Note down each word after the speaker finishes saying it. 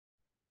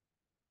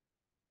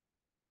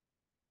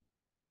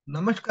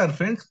Namaskar,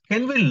 friends.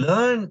 Can we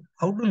learn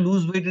how to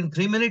lose weight in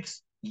 3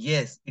 minutes?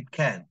 Yes, it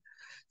can.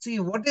 See,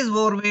 what is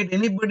overweight?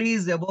 Anybody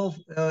is above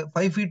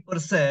 5 feet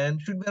person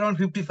should be around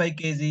 55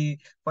 kg,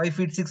 5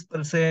 feet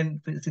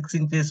 6%, 6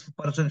 inches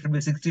person should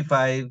be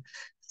 65,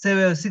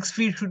 6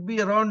 feet should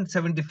be around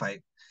 75.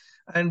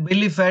 And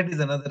belly fat is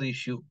another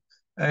issue.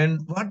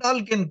 And what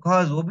all can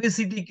cause?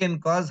 Obesity can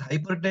cause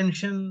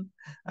hypertension,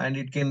 and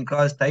it can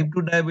cause type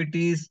 2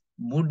 diabetes,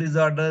 mood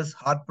disorders,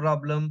 heart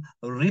problem,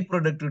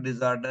 reproductive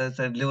disorders,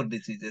 and liver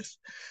diseases.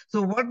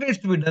 So what needs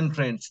to be done,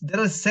 friends? There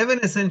are 7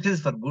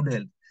 essentials for good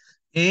health: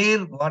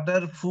 air,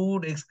 water,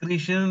 food,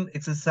 excretion,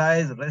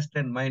 exercise, rest,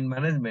 and mind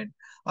management.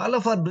 All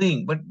of are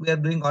doing, but we are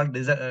doing all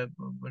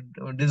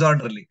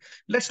disorderly.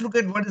 Let's look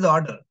at what is the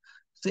order.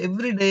 So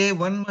every day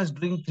one must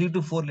drink 3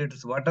 to 4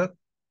 liters water.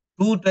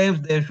 2 times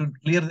they should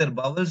clear their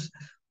bowels.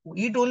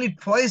 Eat only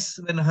twice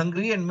when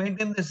hungry and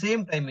maintain the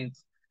same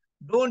timings.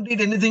 Don't eat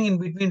anything in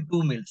between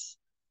 2 meals.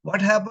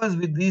 What happens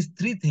with these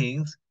three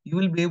things? You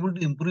will be able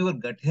to improve your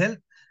gut health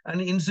and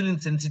insulin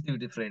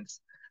sensitivity,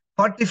 friends.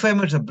 45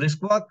 minutes of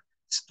brisk walk,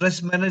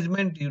 stress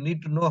management. You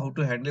need to know how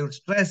to handle your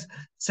stress.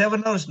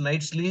 7 hours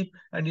night sleep,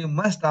 and you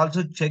must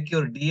also check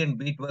your D and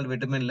B12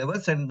 vitamin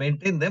levels and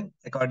maintain them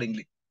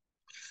accordingly.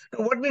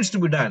 Now, what needs to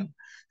be done?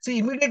 See,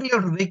 immediately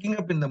after waking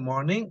up in the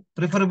morning,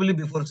 preferably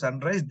before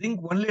sunrise,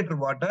 drink 1 liter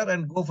water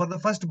and go for the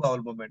first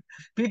bowel movement.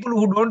 People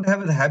who don't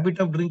have the habit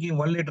of drinking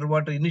 1 liter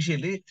water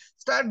initially,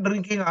 start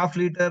drinking half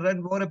liter,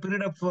 and over a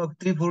period of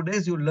 3, 4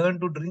 days, you learn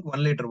to drink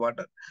 1 liter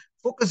water.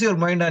 Focus your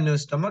mind on your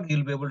stomach,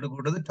 you'll be able to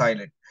go to the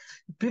toilet.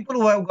 People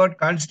who have got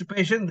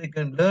constipation, they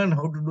can learn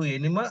how to do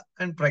enema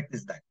and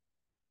practice that.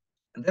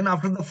 And then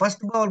after the first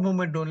bowel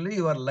movement only,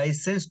 you are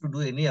licensed to do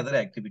any other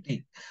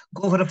activity.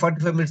 Go for a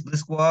 45 minutes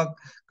brisk walk,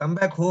 come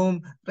back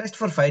home, rest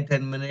for 5,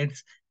 10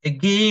 minutes,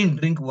 again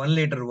drink 1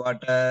 liter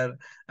water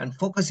and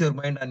focus your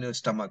mind on your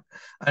stomach.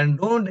 And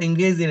don't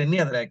engage in any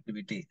other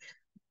activity.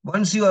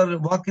 Once you are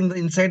walking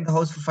inside the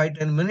house for 5,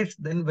 10 minutes,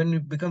 then when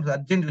it becomes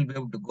urgent, you'll be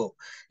able to go.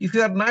 If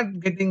you are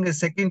not getting a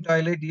second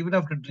toilet, even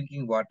after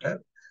drinking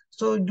water,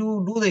 so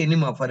you do the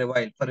enema for a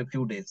while, for a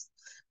few days.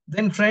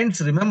 Then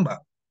friends, remember,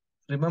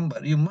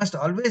 you must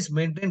always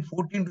maintain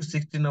 14 to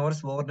 16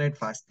 hours overnight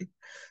fasting.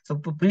 So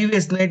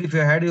previous night, if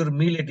you had your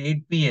meal at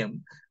 8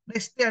 p.m.,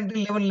 next day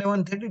until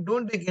 11, 11:30,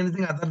 don't take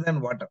anything other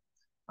than water.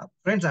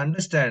 Friends,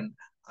 understand,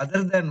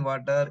 other than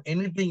water,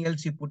 anything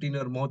else you put in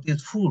your mouth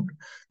is food.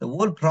 The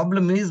whole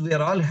problem is we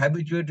are all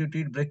habituated to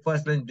eat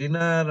breakfast, lunch,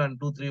 dinner, and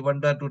 2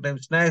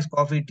 times snacks,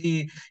 coffee,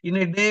 tea. In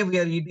a day, we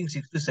are eating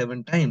 6 to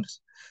 7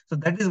 times. So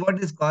that is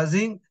what is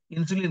causing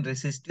insulin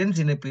resistance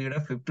in a period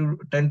of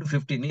 10 to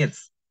 15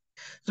 years.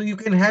 So you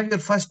can have your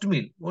first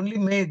meal. Only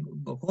make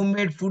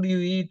homemade food you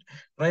eat.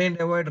 Try and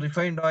avoid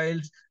refined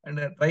oils and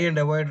try and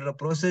avoid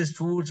processed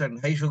foods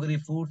and high sugary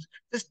foods.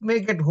 Just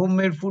make it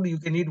homemade food. You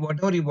can eat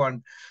whatever you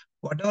want.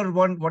 Whatever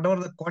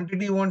the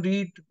quantity you want to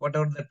eat,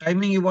 whatever the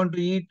timing you want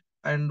to eat,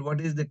 and what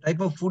is the type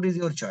of food is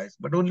your choice.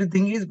 But only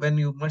thing is when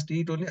you must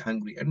eat only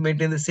hungry and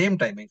maintain the same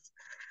timings.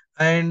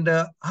 And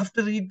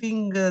after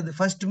eating the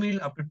first meal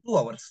after 2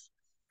 hours,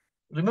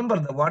 remember,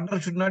 the water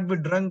should not be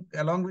drunk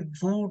along with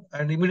food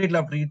and immediately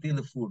after eating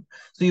the food.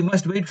 So you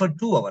must wait for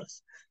 2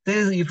 hours.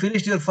 Say you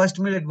finished your first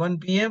meal at 1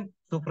 p.m.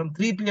 So from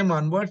 3 p.m.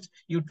 onwards,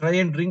 you try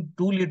and drink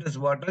 2 liters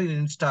water in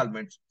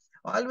installments.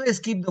 Always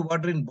keep the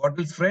water in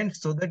bottles, friends,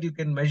 so that you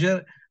can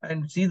measure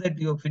and see that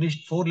you have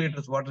finished 4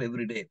 liters water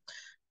every day.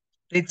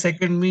 Take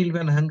second meal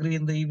when hungry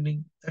in the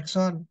evening. That's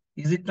all.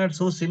 Is it not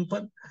so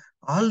simple?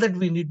 All that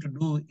we need to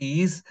do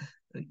is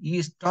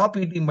stop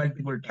eating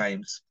multiple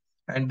times.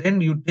 And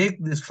then you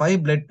take these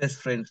 5 blood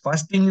tests, friends.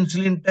 Fasting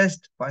insulin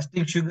test,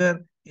 fasting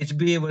sugar,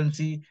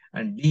 HbA1c,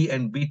 and D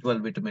and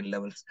B12 vitamin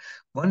levels.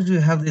 Once you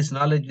have this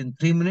knowledge in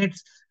 3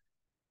 minutes,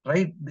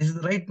 right? This is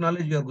the right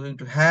knowledge you are going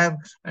to have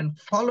and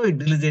follow it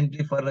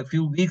diligently for a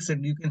few weeks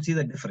and you can see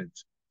the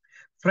difference.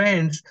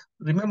 Friends,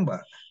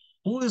 remember,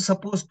 who is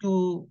supposed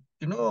to,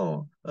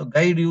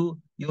 guide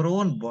you? Your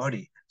own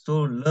body.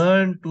 So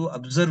learn to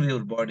observe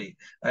your body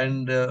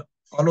and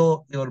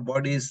follow your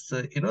body's,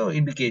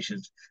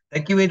 indications.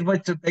 Thank you very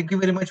much. Thank you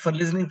very much for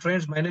listening,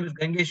 friends. My name is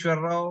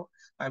Gangeshwar Rao.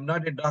 I'm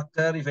not a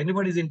doctor. If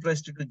anybody is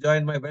interested to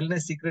join my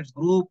Wellness Secrets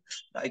group,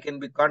 I can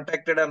be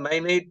contacted on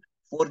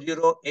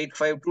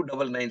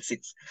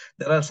 9840852996.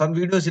 There are some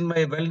videos in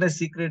my Wellness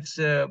Secrets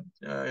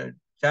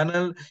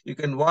channel you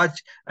can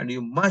watch, and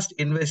you must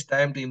invest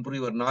time to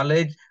improve your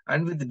knowledge.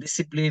 And with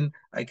discipline,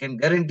 I can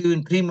guarantee you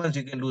in 3 months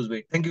you can lose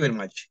weight. Thank you very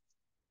much.